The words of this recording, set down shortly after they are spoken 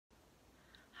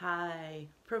Hi,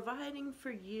 providing for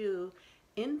you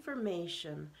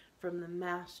information from the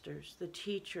masters, the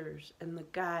teachers, and the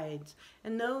guides,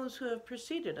 and those who have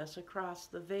preceded us across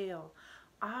the veil,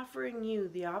 offering you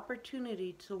the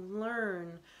opportunity to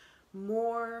learn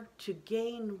more, to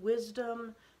gain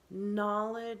wisdom,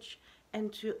 knowledge,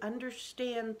 and to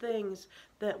understand things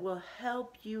that will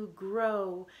help you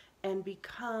grow and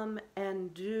become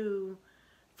and do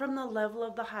from the level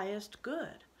of the highest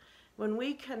good. When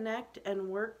we connect and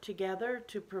work together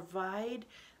to provide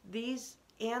these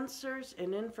answers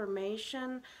and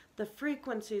information, the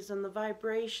frequencies and the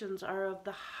vibrations are of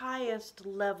the highest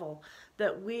level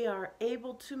that we are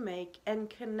able to make and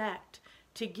connect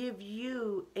to give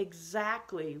you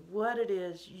exactly what it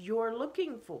is you're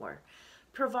looking for.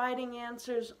 Providing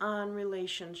answers on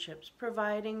relationships,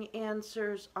 providing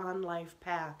answers on life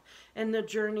path and the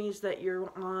journeys that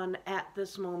you're on at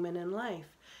this moment in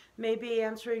life. Maybe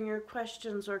answering your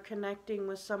questions or connecting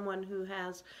with someone who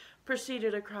has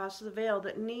proceeded across the veil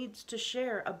that needs to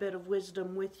share a bit of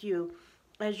wisdom with you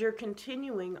as you're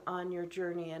continuing on your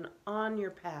journey and on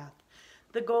your path.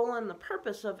 The goal and the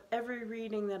purpose of every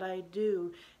reading that I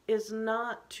do is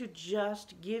not to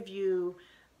just give you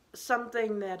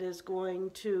something that is going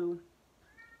to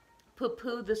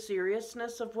poo-poo the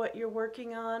seriousness of what you're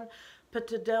working on, but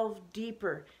to delve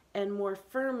deeper and more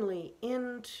firmly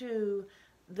into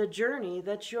the journey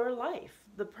that's your life,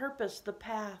 the purpose, the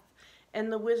path,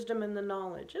 and the wisdom and the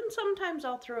knowledge. And sometimes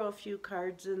I'll throw a few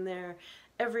cards in there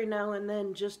every now and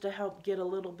then just to help get a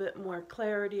little bit more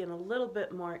clarity and a little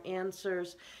bit more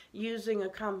answers using a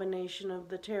combination of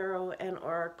the tarot and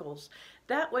oracles.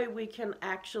 That way we can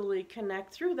actually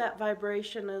connect through that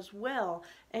vibration as well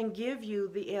and give you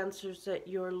the answers that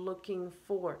you're looking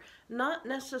for. Not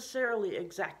necessarily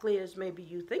exactly as maybe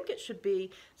you think it should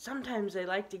be. Sometimes they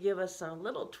like to give us a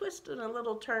little twist and a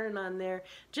little turn on there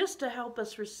just to help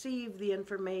us receive the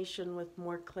information with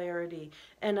more clarity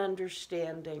and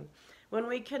understanding. When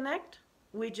we connect,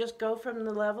 we just go from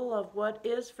the level of what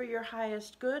is for your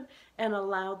highest good and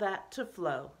allow that to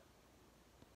flow.